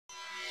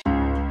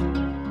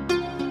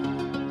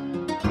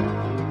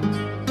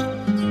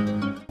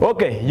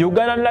Okay,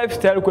 Ugandan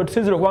lifestyle kwe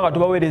tusinzira kubanga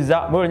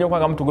tubaweereza mwe nnyo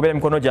kwanga mutugobera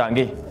mikono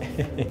gyange.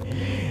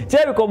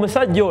 Kyebiko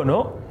omusajja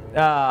ono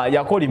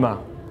yakolima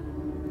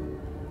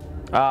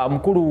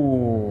mukulu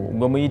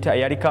gwe muyita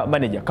yalika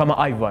manager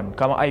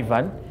kama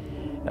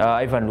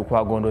Ivan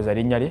Lukwagondoza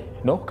linnya lye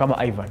no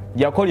kama Ivan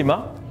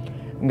yakolima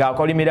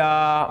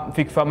ng'akolimira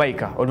Fik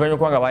Fameica oluvannyuma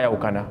kubanga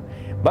baayawukana.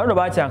 Bano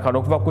bakyankana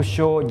okuva ku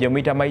show gye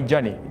muyita My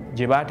Journey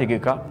gye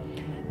baategeka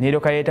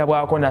n'eroka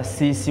yeetabwako na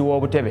siisi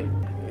w'obutebe.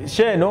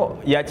 Sheno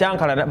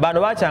yakyankana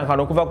bano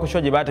bakyankana okuva ku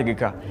show gye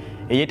baategeka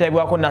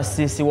eyeetabwako na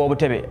siisi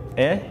w'obutebe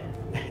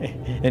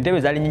entebe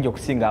zaali nnyingi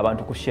okusinga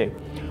abantu ku show.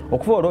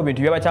 Okuva olwo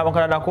bintu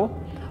byabakyamukana nako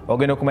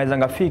ogenda okumaliza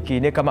nga Fiki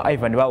ne kama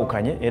Ivan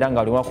baawukanye era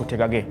nga alimu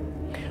kutegage.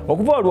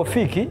 Okuva olwo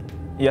Fiki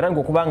yaranga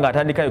okuba nga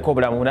atandika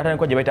ekobulamu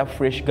n'atandika gye bayita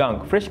Fresh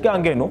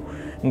Gang eno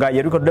nga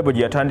ye record label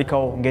gye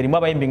yatandikawo ng'erimu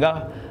abayimbi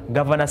nga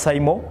Governor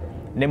Saimo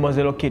ne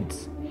Mozelo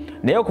Kids.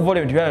 Naye okuva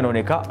olwo ebintu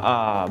byayonooneka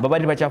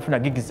babadde bakyafuna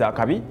gigs za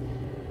kabi.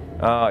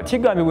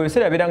 Kigambibwa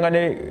ebiseera biranga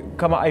ne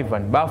kama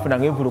Ivan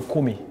baafunanga evulu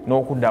 10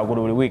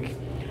 n'okuddaagula buli wiiki.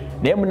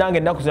 Naye munange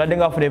ennaku zinadde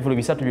ng'afuna evulu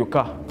 3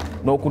 byokka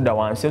n'okudda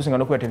wansi osinga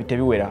n'okuba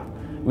tebiwera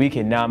wiiki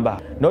ennamba.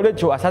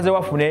 N'olwekyo asazeewo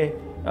afune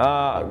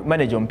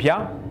manager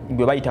ompya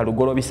gwe bayita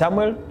Lugolobi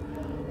Samuel.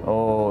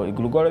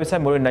 Lugolobi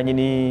Samuel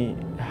nanyini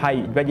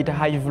bagita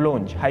Hive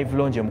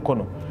Lounge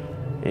emukono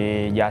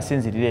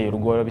yasinzirira eyo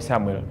Lugolobi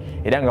Samuel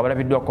era nga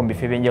balabiddwako mu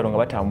bifo ebyenjawulo nga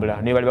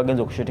batambula naye bali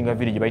bagenza okushutinga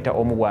video gye bayita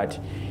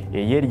Omubwati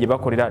yeeri gye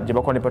bakola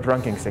ne Pat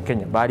Rankings e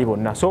Kenya baali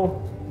bonna.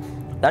 So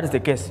that is the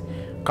case.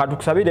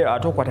 Katukusabire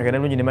ate okukwatagana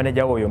bulungi ne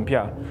manager oyo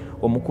mpya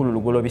omukulu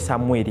Lugolobi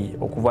Samuel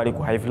okuva ali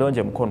ku Hive Lounge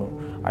emukono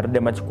atadde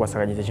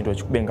makikwasaganyisa ekintu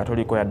ekikube nga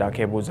toliko yadde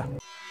akeebuuza.